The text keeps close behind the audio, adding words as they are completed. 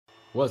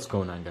What's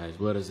going on, guys?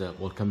 What is up?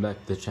 Welcome back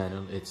to the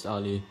channel. It's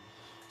Ali.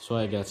 So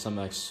I got some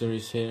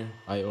accessories here.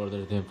 I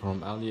ordered them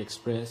from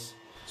AliExpress.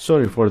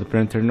 Sorry for the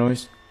printer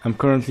noise. I'm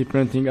currently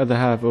printing other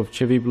half of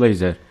Chevy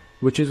Blazer,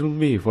 which it will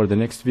be for the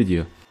next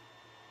video.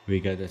 We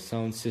got a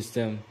sound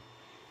system,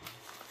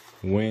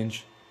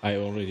 winch. I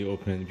already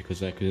opened it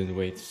because I couldn't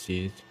wait to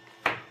see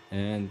it,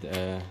 and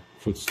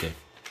footstep.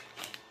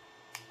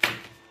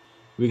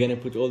 We're gonna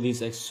put all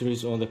these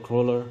accessories on the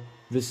crawler.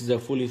 This is a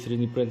fully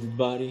 3D printed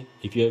body.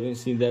 If you haven't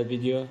seen that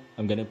video,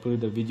 I'm gonna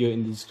put the video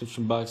in the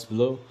description box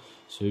below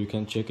so you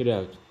can check it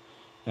out.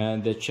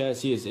 And the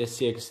chassis is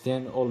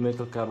SCX10 all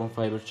metal carbon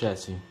fiber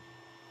chassis.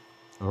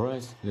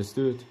 Alright, let's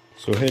do it.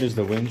 So here is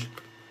the winch.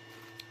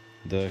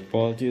 The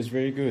quality is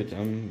very good.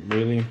 I'm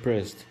really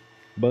impressed.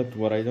 But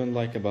what I don't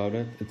like about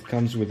it, it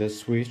comes with a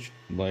switch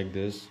like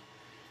this.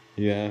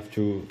 You have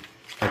to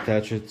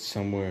attach it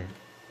somewhere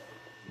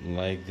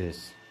like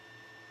this.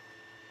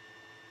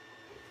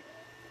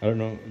 I don't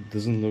know, it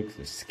doesn't look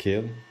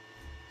scale,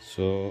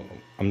 so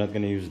I'm not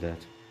gonna use that.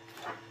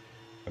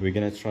 We're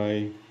gonna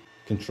try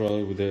control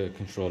it with a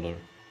controller,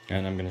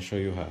 and I'm gonna show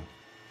you how.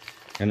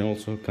 And it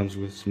also comes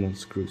with small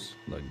screws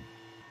like.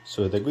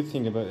 So the good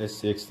thing about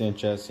SCX10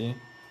 chassis,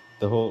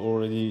 the hole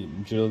already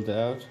drilled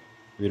out.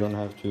 We don't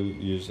have to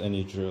use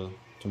any drill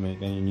to make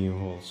any new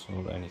holes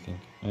or anything.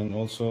 And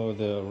also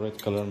the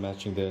red color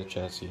matching the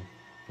chassis,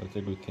 that's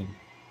a good thing.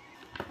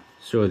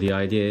 So the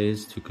idea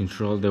is to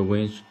control the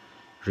winch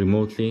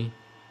remotely.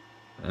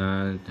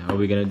 And how are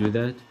we gonna do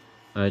that?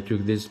 I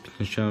took this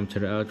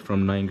potentiometer out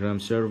from 9-gram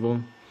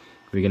servo.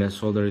 We're gonna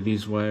solder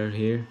these wire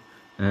here,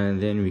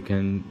 and then we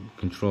can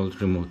control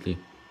it remotely.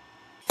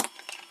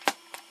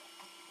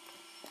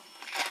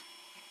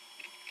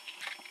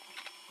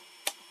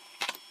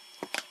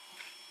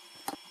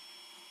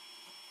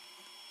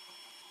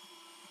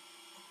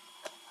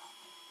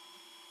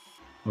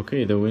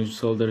 Okay, the winch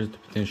soldered to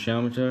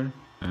potentiometer,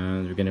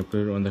 and we're gonna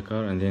put it on the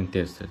car and then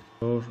test it,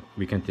 or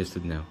we can test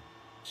it now.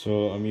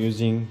 So I'm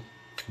using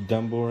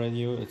Dumbo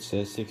radio. It's a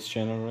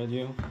 6-channel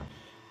radio,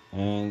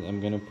 and I'm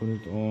gonna put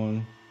it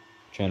on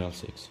channel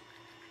 6.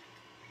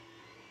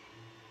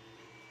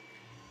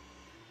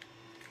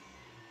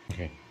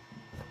 Okay.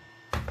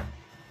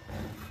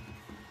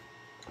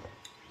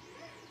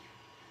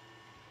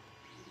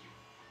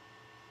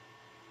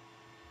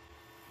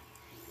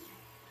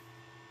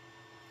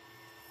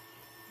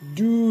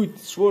 Dude,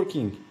 it's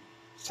working.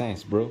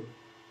 Thanks, bro.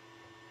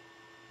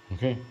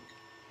 Okay.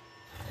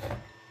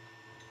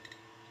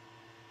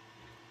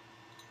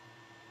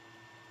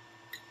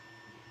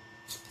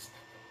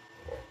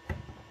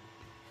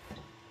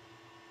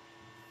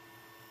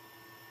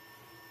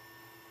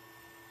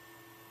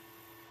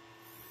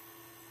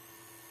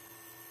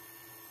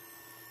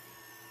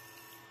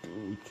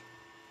 Dude,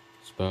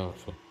 it's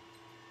powerful.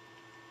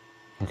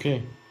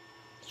 Okay,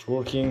 it's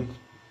working.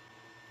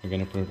 I'm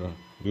gonna put it on.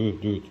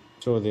 Dude.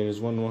 So there is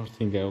one more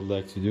thing I would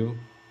like to do,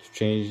 to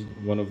change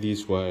one of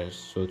these wires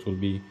so it will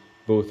be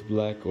both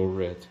black or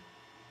red.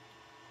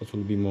 It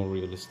will be more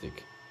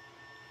realistic.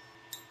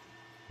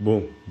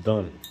 Boom,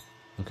 done.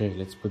 Okay,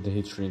 let's put the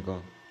heat shrink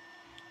on.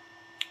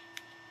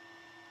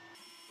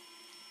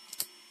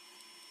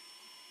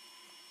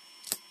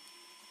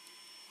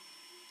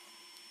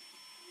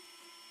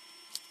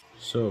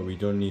 So we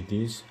don't need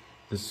these.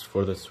 This is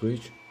for the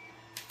switch.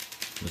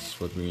 This is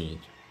what we need.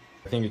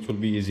 I think it will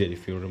be easier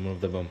if you remove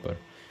the bumper.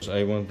 So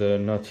I want the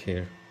nut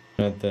here,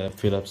 not the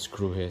Phillips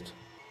screw head.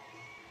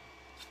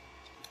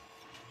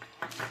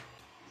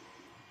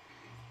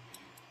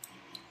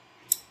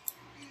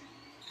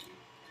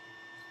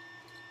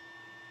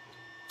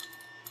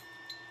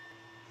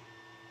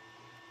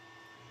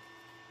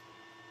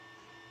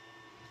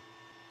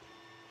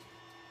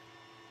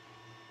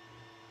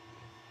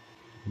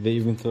 They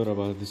even thought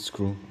about this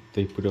screw.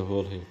 They put a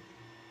hole here.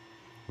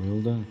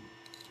 Well done.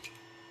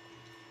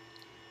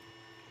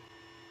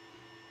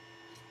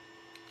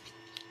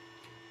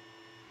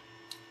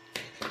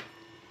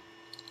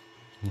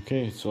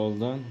 Okay, it's all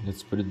done.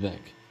 Let's put it back.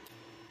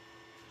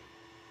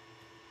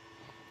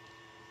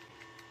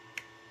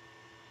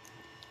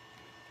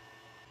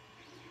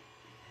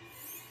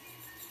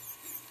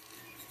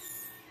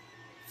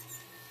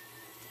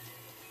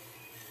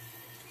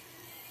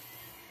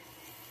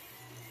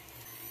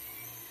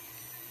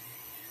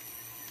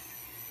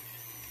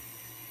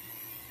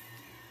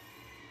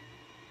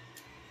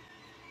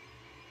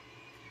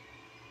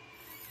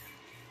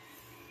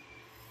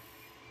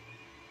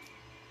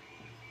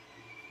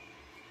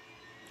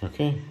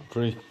 Okay,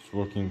 great, it's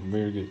working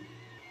very good.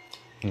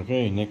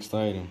 Okay, next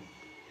item,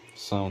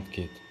 sound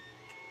kit.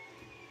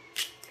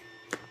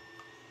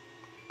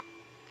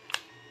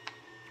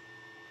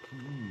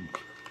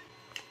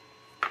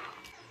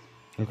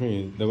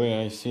 Okay, the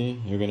way I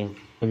see, you're gonna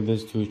plug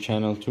this to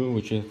channel 2,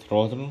 which is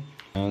throttle,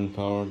 and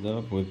powered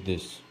up with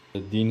this. The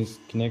DNS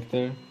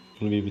connector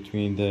will be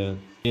between the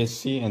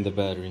ESC and the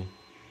battery.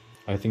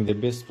 I think the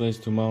best place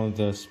to mount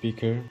the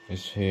speaker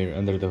is here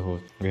under the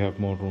hood. We have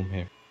more room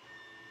here.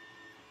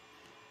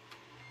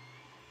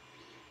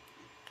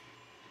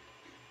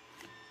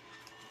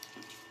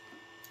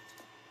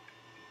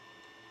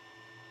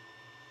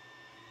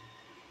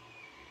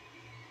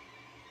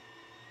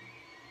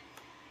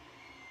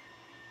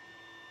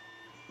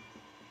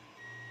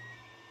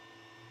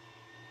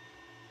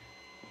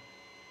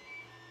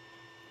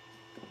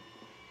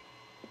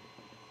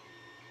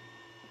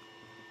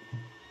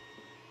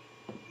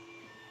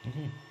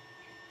 Okay.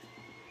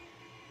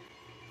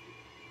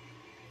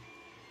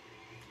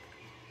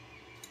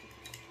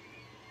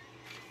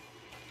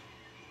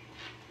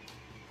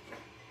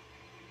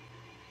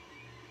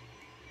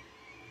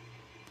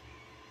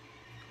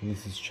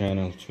 This is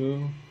channel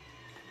 2.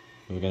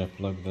 We're gonna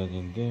plug that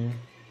in there.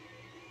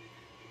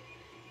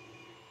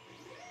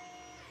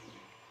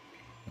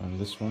 And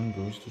this one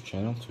goes to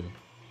channel 2.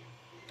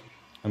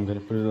 I'm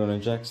gonna put it on a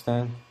jack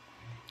stand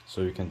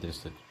so you can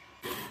test it.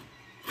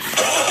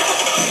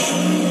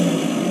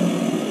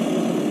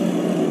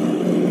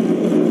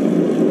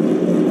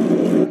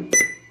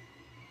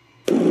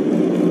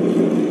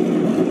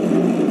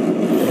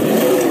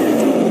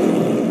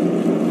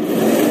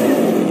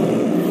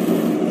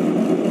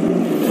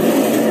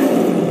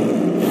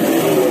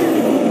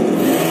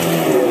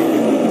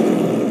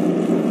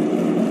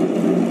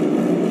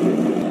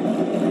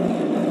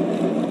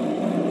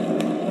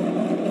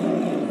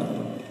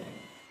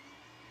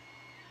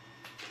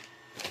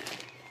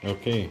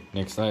 Okay,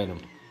 next item.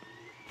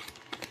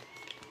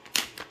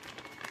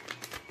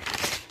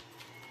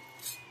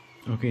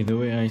 Okay, the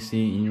way I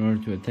see, in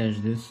order to attach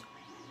this,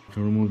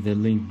 to remove the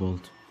link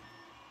bolt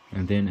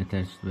and then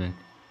attach that.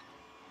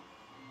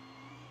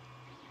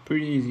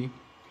 Pretty easy.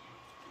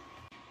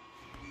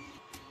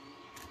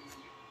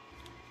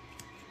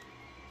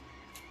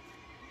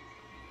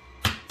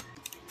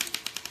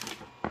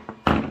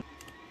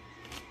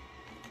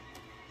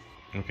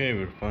 Okay,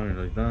 we're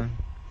finally done,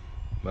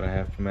 but I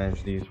have to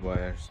manage these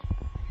wires.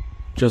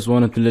 Just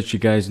wanted to let you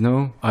guys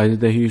know, I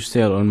did a huge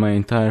sale on my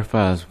entire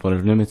files for a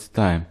limited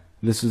time.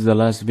 This is the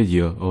last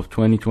video of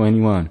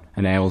 2021,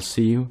 and I will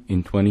see you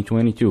in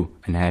 2022,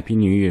 and Happy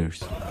New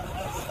Year's.